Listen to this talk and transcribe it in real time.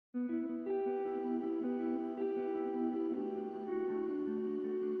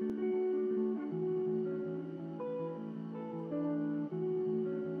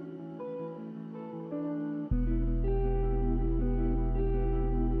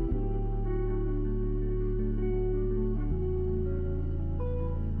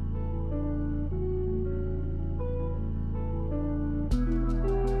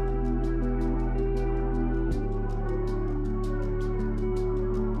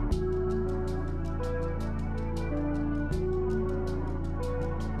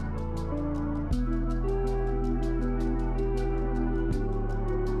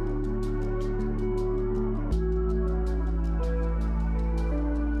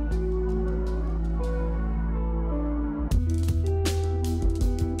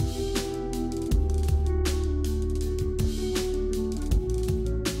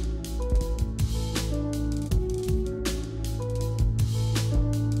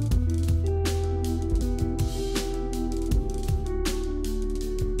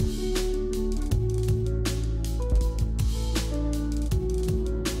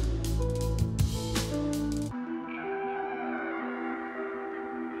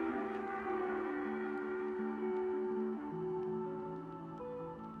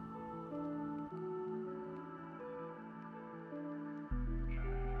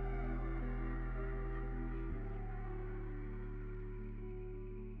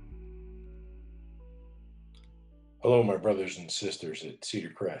Hello, my brothers and sisters at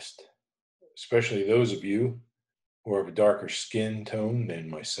Cedar Crest, especially those of you who are of a darker skin tone than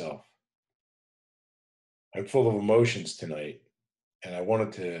myself. I'm full of emotions tonight, and I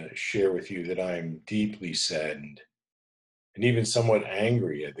wanted to share with you that I am deeply saddened and even somewhat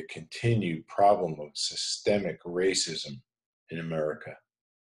angry at the continued problem of systemic racism in America.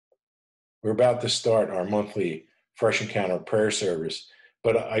 We're about to start our monthly Fresh Encounter prayer service,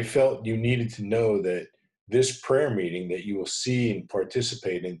 but I felt you needed to know that this prayer meeting that you will see and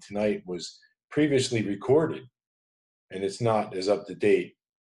participate in tonight was previously recorded, and it's not as up to date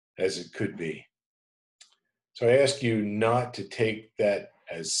as it could be. So I ask you not to take that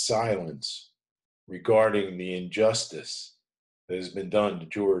as silence regarding the injustice that has been done to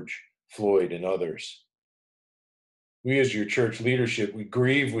George Floyd and others. We as your church leadership, we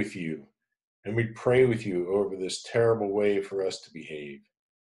grieve with you and we pray with you over this terrible way for us to behave.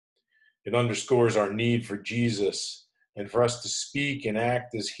 It underscores our need for Jesus and for us to speak and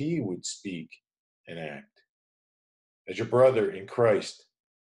act as he would speak and act. As your brother in Christ,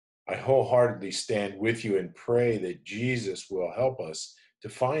 I wholeheartedly stand with you and pray that Jesus will help us to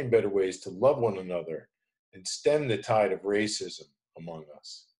find better ways to love one another and stem the tide of racism among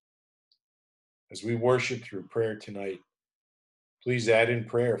us. As we worship through prayer tonight, please add in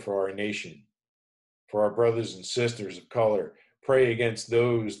prayer for our nation, for our brothers and sisters of color. Pray against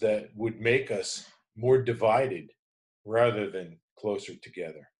those that would make us more divided rather than closer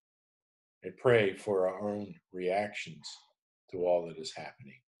together. And pray for our own reactions to all that is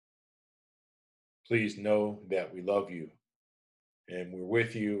happening. Please know that we love you and we're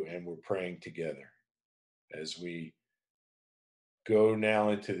with you and we're praying together. As we go now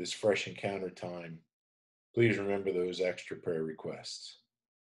into this fresh encounter time, please remember those extra prayer requests.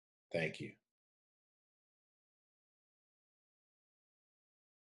 Thank you.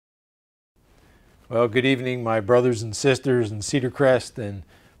 Well, good evening, my brothers and sisters in Cedar Crest, and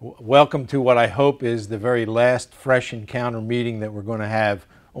welcome to what I hope is the very last Fresh Encounter meeting that we're going to have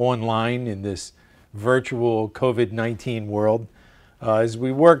online in this virtual COVID-19 world. As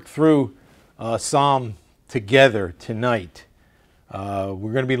we work through Psalm together tonight,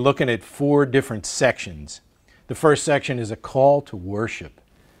 we're going to be looking at 4 different sections. The first section is a call to worship,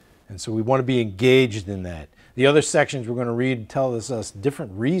 and so we want to be engaged in that. The other sections we're going to read tell us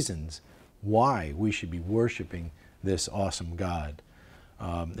different reasons why we should be worshiping this awesome God.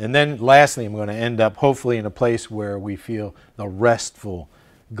 And then lastly, I'm going to end up hopefully in a place where we feel the restful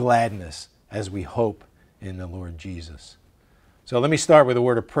gladness as we hope in the Lord Jesus. So let me start with a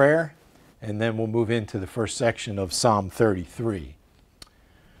word of prayer, and then we'll move into the first section of Psalm 33.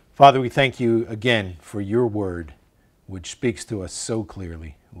 Father, we thank you again for your word, which speaks to us so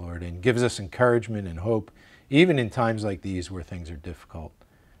clearly, Lord, and gives us encouragement and hope, even in times like these where things are difficult.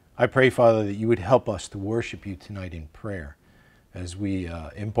 I pray, Father, that you would help us to worship you tonight in prayer as we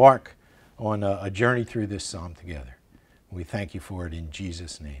embark on a journey through this psalm together. We thank you for it in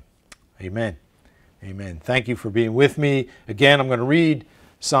Jesus' name. Amen. Amen. Thank you for being with me. Again, I'm going to read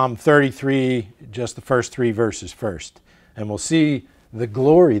Psalm 33, just the first 3 verses first, and we'll see the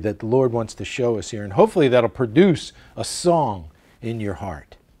glory that the Lord wants to show us here, and hopefully that'll produce a song in your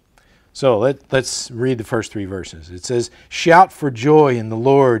heart. So let's read the first 3 verses. It says, "Shout for joy in the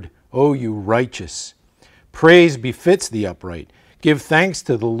Lord, O you righteous. Praise befits the upright. Give thanks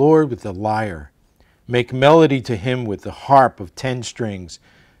to the Lord with the lyre. Make melody to him with the harp of 10 strings.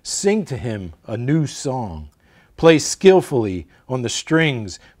 Sing to him a new song. Play skillfully on the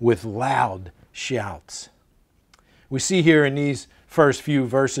strings with loud shouts." We see here in these first few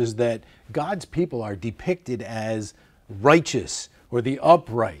verses that God's people are depicted as righteous or the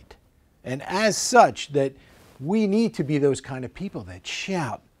upright. And as such, that we need to be those kind of people that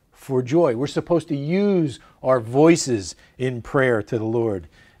shout for joy. We're supposed to use our voices in prayer to the Lord.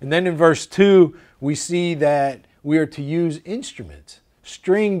 And then in verse 2, we see that we are to use instruments,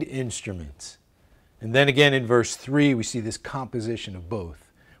 stringed instruments. And then again in verse 3, we see this composition of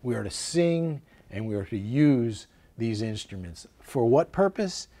both. We are to sing and we are to use these instruments. For what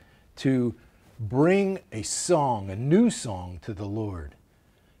purpose? To bring a song, a new song to the Lord.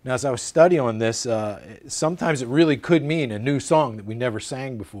 Now, as I was studying on this, sometimes it really could mean a new song that we never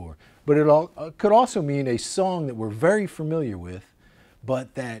sang before. But it could also mean a song that we're very familiar with,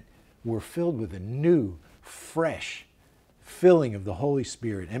 but that we're filled with a new, fresh filling of the Holy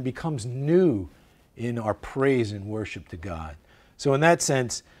Spirit and becomes new in our praise and worship to God. So in that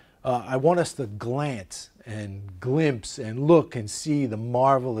sense, I want us to glance and glimpse and look and see the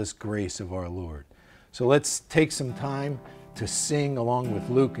marvelous grace of our Lord. So let's take some time to sing along with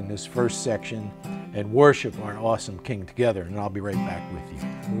Luke in this first section and worship our awesome King together, and I'll be right back with you.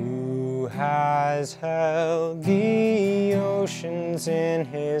 Who has held the oceans in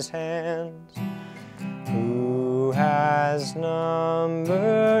his hands? Who has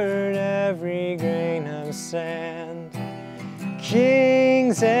numbered every grain of sand?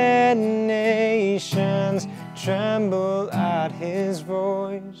 Kings and nations tremble at his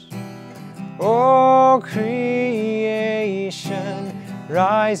voice. All creation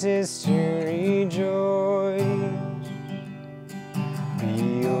rises to rejoice.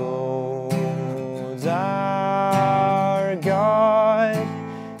 Behold our God,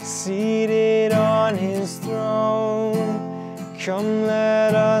 seated on his throne. Come,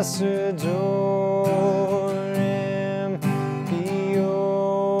 let us adore him.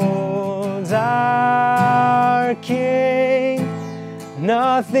 Behold our King,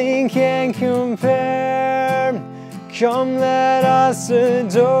 nothing can compare. Come, let us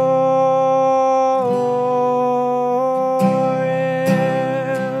adore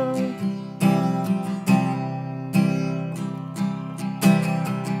him.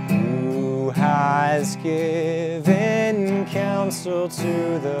 Who has given counsel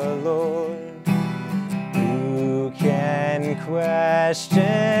to the Lord? Who can question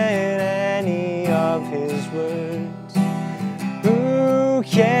any of his words? Who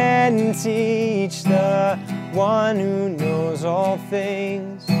can teach the one who knows all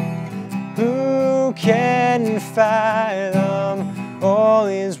things? Who can fathom all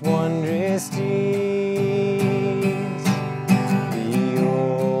his wondrous deeds?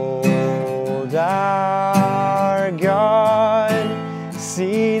 Behold our God,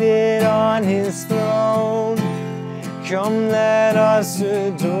 seated on his throne. Come, let us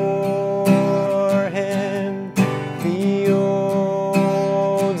adore him.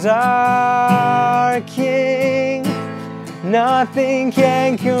 Behold our King, nothing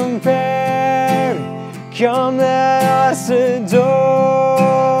can compare. Come, let us adore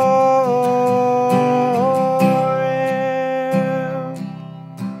him.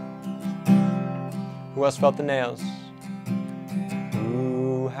 Who else felt the nails?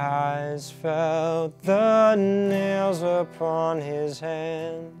 Who has felt the nails upon his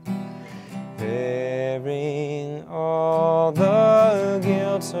hand, bearing all the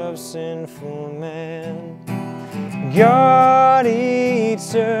guilt of sinful man? God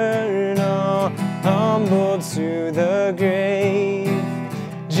eternal, humbled to the grave.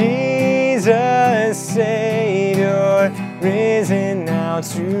 Jesus Savior, risen now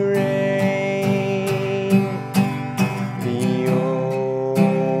to reign.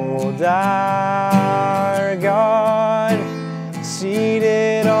 Behold our God,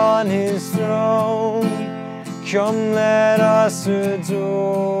 seated on his throne. Come, let us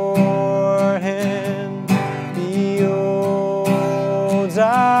adore him. Behold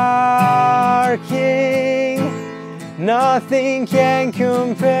our King, nothing can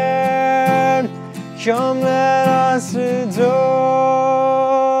compare. Come, let us adore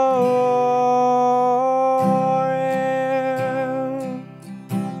him.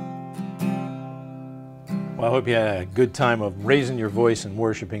 Well, I hope you had a good time of raising your voice and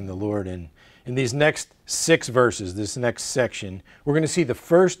worshiping the Lord. And in these next 6 verses, this next section, we're going to see the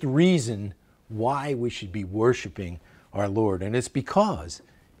first reason why we should be worshiping our Lord. And it's because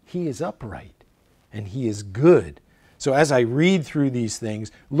he is upright and he is good. So as I read through these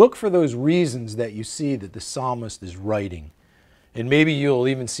things, look for those reasons that you see that the psalmist is writing. And maybe you'll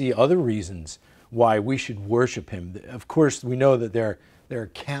even see other reasons why we should worship him. Of course, we know that there are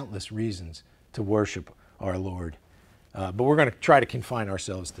countless reasons to worship our Lord. But we're going to try to confine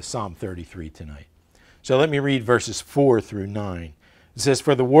ourselves to Psalm 33 tonight. So let me read verses 4 through 9. It says,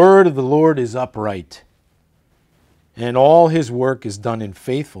 "For the word of the Lord is upright, and all his work is done in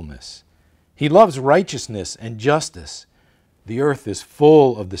faithfulness. He loves righteousness and justice. The earth is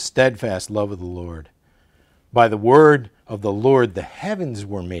full of the steadfast love of the Lord. By the word of the Lord the heavens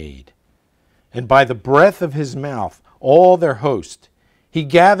were made, and by the breath of his mouth all their host. He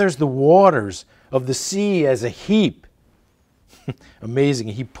gathers the waters of the sea as a heap." Amazing.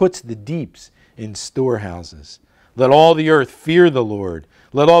 He puts the deeps in storehouses. "Let all the earth fear the Lord.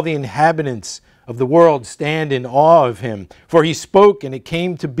 Let all the inhabitants of the world stand in awe of him. For he spoke and it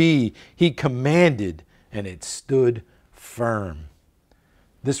came to be. He commanded and it stood firm."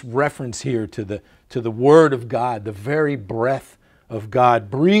 This reference here to the word of God, the very breath of God,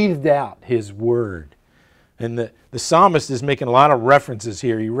 breathed out his word. And the psalmist is making a lot of references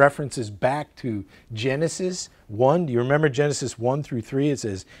here. He references back to Genesis 1. Do you remember Genesis 1 through 3? It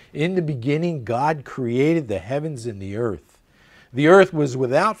says, "In the beginning God created the heavens and the earth. The earth was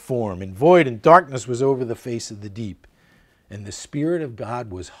without form and void, and darkness was over the face of the deep. And the Spirit of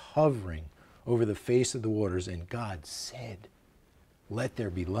God was hovering over the face of the waters. And God said, 'Let there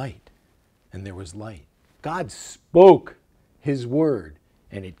be light.' And there was light." God spoke his word,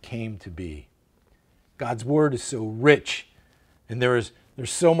 and it came to be. God's word is so rich, and there's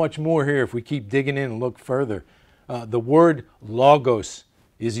so much more here if we keep digging in and look further. The word logos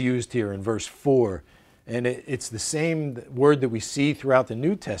is used here in verse 4, and it's the same word that we see throughout the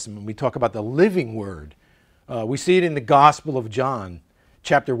New Testament. We talk about the living word. We see it in the Gospel of John,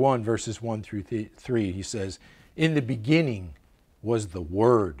 chapter 1, verses 1 through 3. He says, "In the beginning was the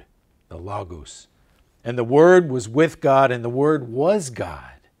Word," the logos, "and the Word was with God, and the Word was God.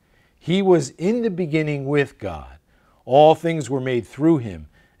 He was in the beginning with God. All things were made through him,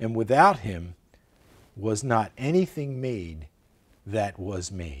 and without him was not anything made that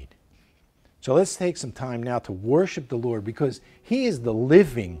was made." So let's take some time now to worship the Lord, because he is the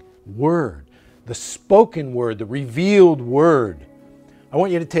living word, the spoken word, the revealed word. I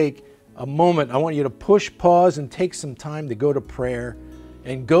want you to take a moment. I want you to push pause and take some time to go to prayer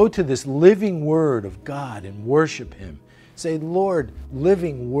and go to this living word of God and worship him. Say, "Lord,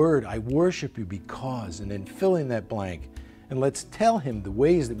 living word, I worship you because," and then fill in that blank. And let's tell him the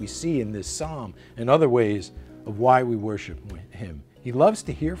ways that we see in this psalm and other ways of why we worship him. He loves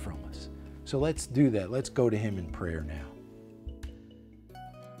to hear from us. So let's do that. Let's go to him in prayer now.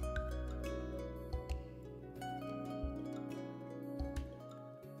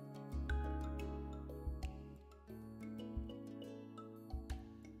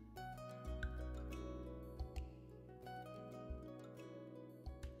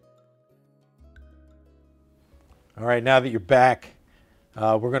 All right, now that you're back,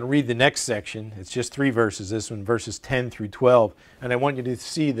 we're going to read the next section. It's just 3 verses, this one, verses 10 through 12. And I want you to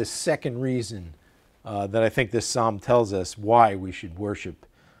see the second reason that I think this psalm tells us why we should worship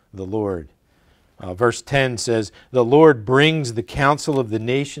the Lord. Verse 10 says, "The Lord brings the counsel of the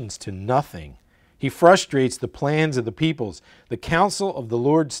nations to nothing. He frustrates the plans of the peoples. The counsel of the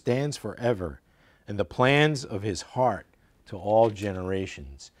Lord stands forever, and the plans of his heart to all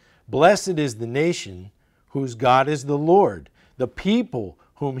generations. Blessed is the nation whose God is the Lord, the people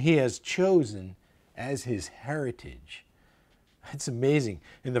whom he has chosen as his heritage." It's amazing.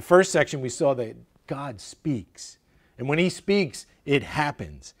 In the first section, we saw that God speaks. And when he speaks, it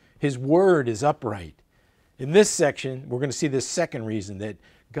happens. His word is upright. In this section, we're going to see the second reason, that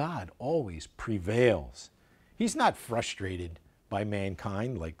God always prevails. He's not frustrated by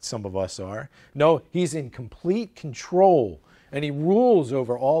mankind like some of us are. No, he's in complete control, and he rules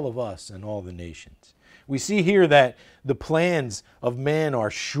over all of us and all the nations. We see here that the plans of man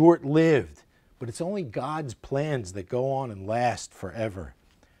are short-lived, but it's only God's plans that go on and last forever.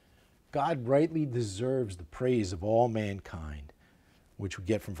 God rightly deserves the praise of all mankind, which we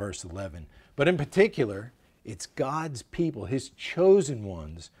get from verse 11. But in particular, it's God's people, his chosen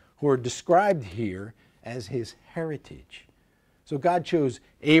ones, who are described here as his heritage. So God chose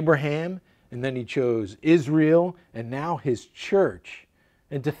Abraham, and then he chose Israel, and now his church.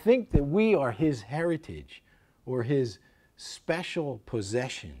 And to think that we are his heritage or his special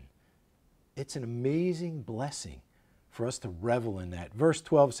possession, it's an amazing blessing for us to revel in that. Verse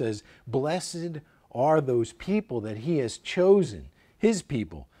 12 says, "Blessed are those people that he has chosen," his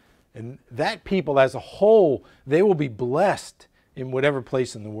people. And that people as a whole, they will be blessed in whatever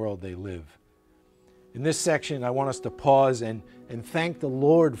place in the world they live. In this section, I want us to pause and thank the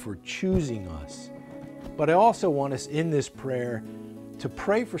Lord for choosing us. But I also want us in this prayer to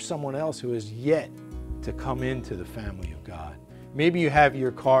pray for someone else who has yet to come into the family of God. Maybe you have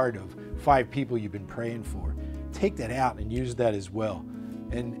your card of 5 people you've been praying for. Take that out and use that as well.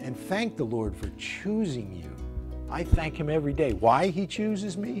 And thank the Lord for choosing you. I thank Him every day. Why He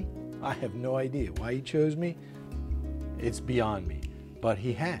chooses me? I have no idea. Why He chose me? It's beyond me. But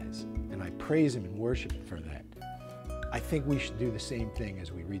He has. And I praise Him and worship Him for that. I think we should do the same thing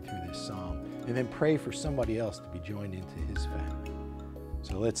as we read through this psalm, and then pray for somebody else to be joined into His family.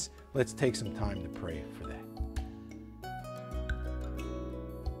 So let's take some time to pray for that.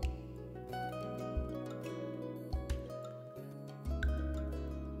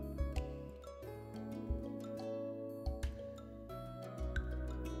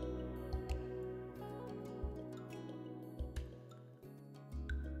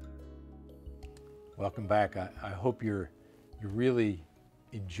 Welcome back. I hope you're really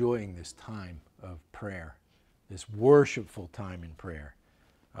enjoying this time of prayer, this worshipful time in prayer.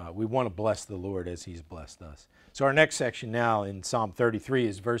 We want to bless the Lord as He's blessed us. So our next section now in Psalm 33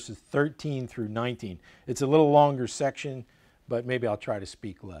 is verses 13 through 19. It's a little longer section, but maybe I'll try to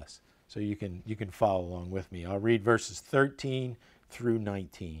speak less so you can follow along with me. I'll read verses 13 through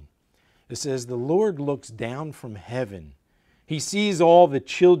 19. It says, "The Lord looks down from heaven. He sees all the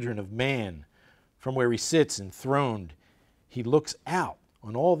children of man. From where He sits enthroned, He looks out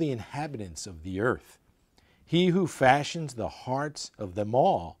on all the inhabitants of the earth. He who fashions the hearts of them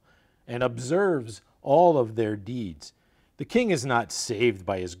all and observes all of their deeds. The king is not saved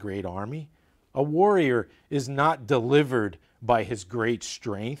by his great army. A warrior is not delivered by his great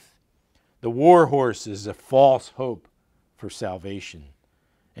strength. The war horse is a false hope for salvation,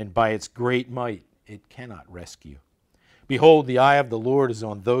 and by its great might it cannot rescue. Behold, the eye of the Lord is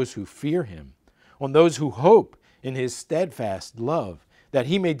on those who fear Him, on those who hope in His steadfast love, that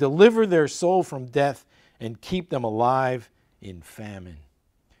He may deliver their soul from death and keep them alive in famine."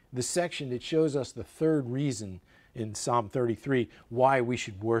 This section, it shows us the third reason in Psalm 33 why we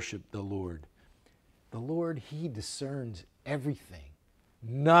should worship the Lord. The Lord, He discerns everything.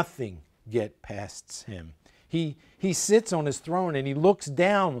 Nothing gets past Him. He sits on His throne and He looks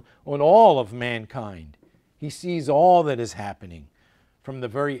down on all of mankind. He sees all that is happening, from the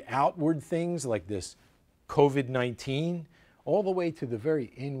very outward things like this COVID-19, all the way to the very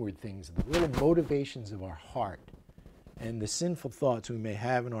inward things, the little motivations of our heart and the sinful thoughts we may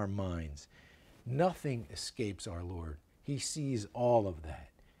have in our minds. Nothing escapes our Lord. He sees all of that.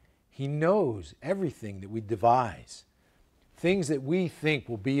 He knows everything that we devise, things that we think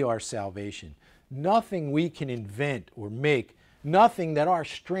will be our salvation. Nothing we can invent or make, nothing that our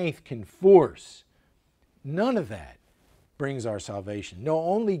strength can force. None of that brings our salvation. No,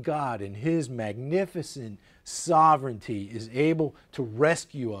 only God in His magnificent sovereignty is able to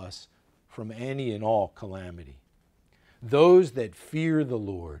rescue us from any and all calamity. Those that fear the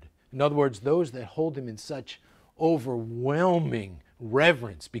Lord, in other words, those that hold Him in such overwhelming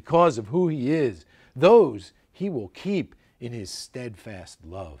reverence because of who He is, those He will keep in His steadfast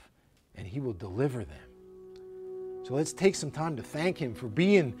love, and He will deliver them. So let's take some time to thank Him for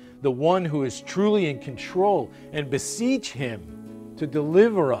being the one who is truly in control, and beseech Him to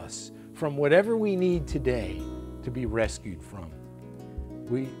deliver us from whatever we need today to be rescued from.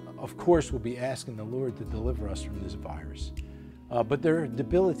 We, of course, will be asking the Lord to deliver us from this virus. But there are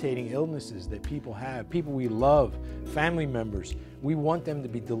debilitating illnesses that people have, people we love, family members. We want them to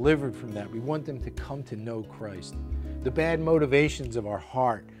be delivered from that. We want them to come to know Christ. The bad motivations of our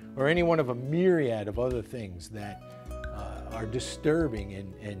heart, or any one of a myriad of other things that are disturbing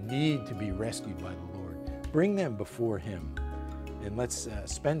and need to be rescued by the Lord. Bring them before Him, and let's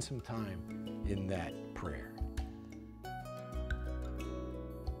spend some time in that prayer.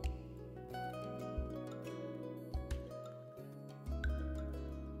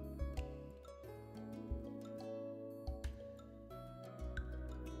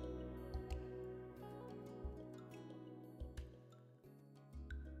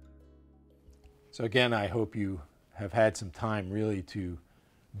 So again, I hope you have had some time really to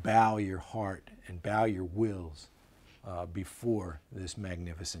bow your heart and bow your wills before this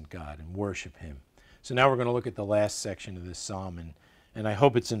magnificent God and worship Him. So now we're going to look at the last section of this psalm, and I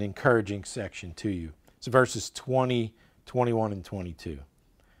hope it's an encouraging section to you. It's verses 20, 21, and 22.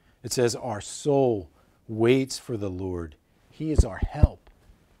 It says, "Our soul waits for the Lord. He is our help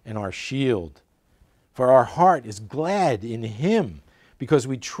and our shield. For our heart is glad in Him, because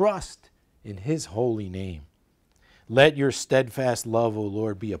we trust in His holy name. Let your steadfast love, O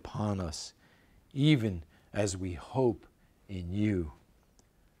Lord, be upon us, even as we hope in you.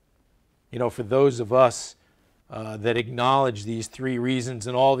 You know, for those of us that acknowledge these three reasons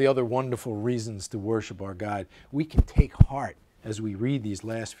and all the other wonderful reasons to worship our God, we can take heart as we read these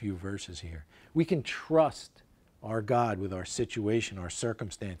last few verses here. We can trust our God with our situation, our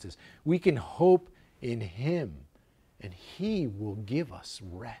circumstances. We can hope in Him, and He will give us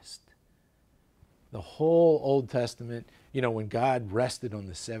rest. The whole Old Testament, you know, when God rested on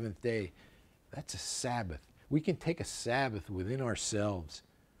the seventh day, that's a Sabbath. We can take a Sabbath within ourselves,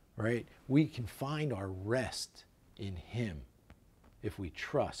 right? We can find our rest in Him if we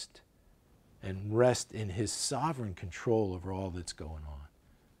trust and rest in His sovereign control over all that's going on.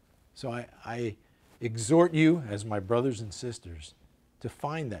 So I exhort you, as my brothers and sisters, to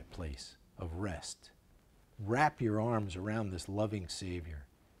find that place of rest. Wrap your arms around this loving Savior.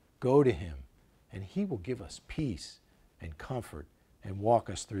 Go to Him, and He will give us peace and comfort and walk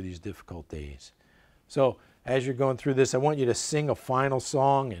us through these difficult days. So as you're going through this, I want you to sing a final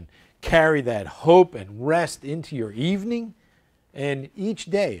song and carry that hope and rest into your evening. And each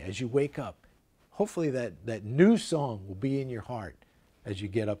day as you wake up, hopefully that new song will be in your heart as you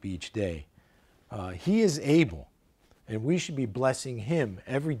get up each day. He is able, and we should be blessing Him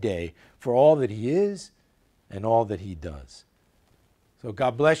every day for all that He is and all that He does. So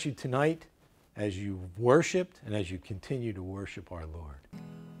God bless you tonight as you worshiped and as you continue to worship our Lord.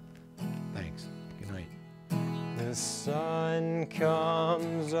 Thanks. Good night. The sun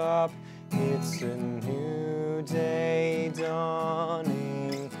comes up, it's a new day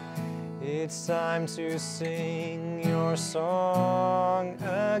dawning. It's time to sing your song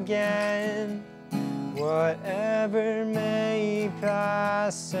again. Whatever may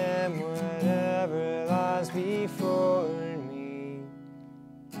pass and whatever lies before me,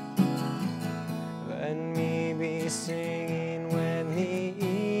 let me be singing when the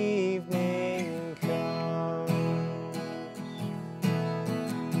evening comes.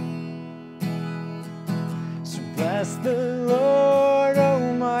 So bless the Lord,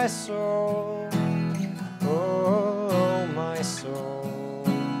 oh my soul, oh my soul,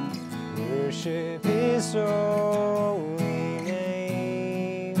 worship His holy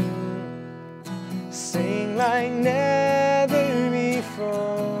name. Sing like never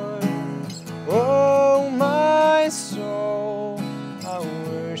before, oh my soul, I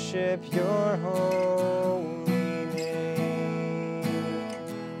worship your holy name.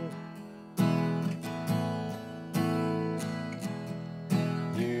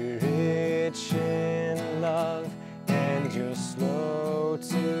 You're rich in love and you're slow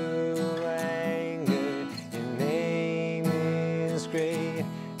to anger. Your name is great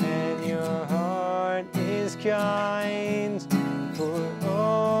and your heart is kind. For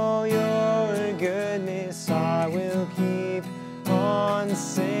all your goodness I will keep on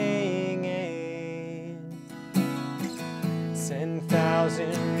singing.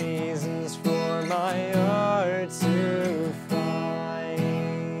 10,000 reasons for my heart to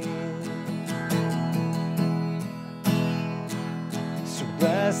find. So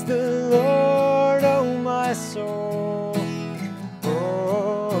bless the Lord, oh my soul,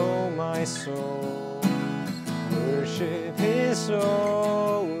 oh my soul, worship His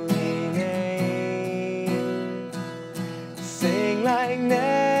holy name. Sing like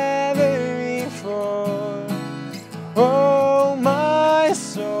never before, oh my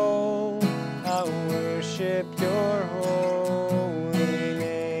soul, I worship your holy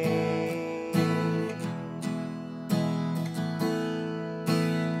name.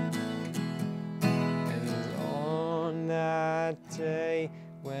 And on that day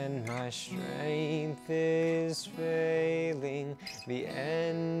when my strength is failing, the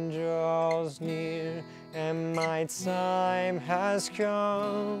end draws near and my time has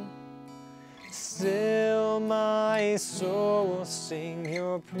come, still my soul will sing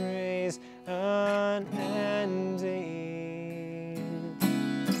your praise unending.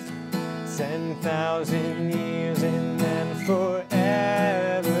 10,000 years and then forevermore.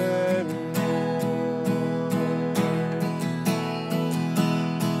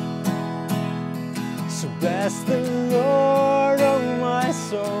 So bless the Lord, oh my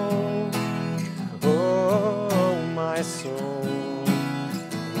soul, oh my soul,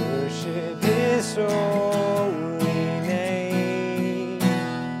 worship His holy name.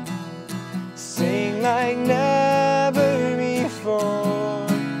 Sing like never before,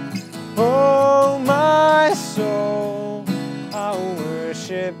 oh my soul, I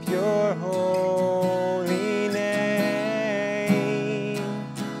worship your holy name.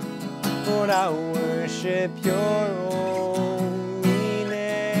 Lord, I worship your holy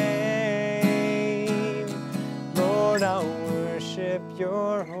name. Lord, I worship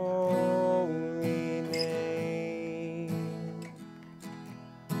your holy name.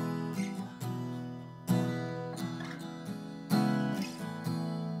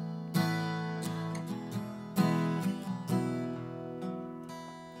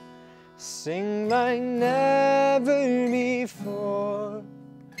 sing like never before.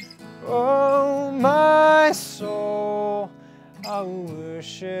 Oh, my soul, I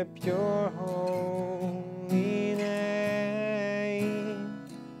worship your holy name.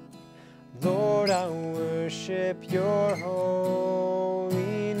 Lord, I worship your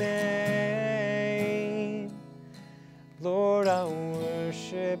holy name. Lord, I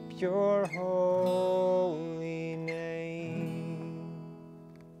worship your holy name.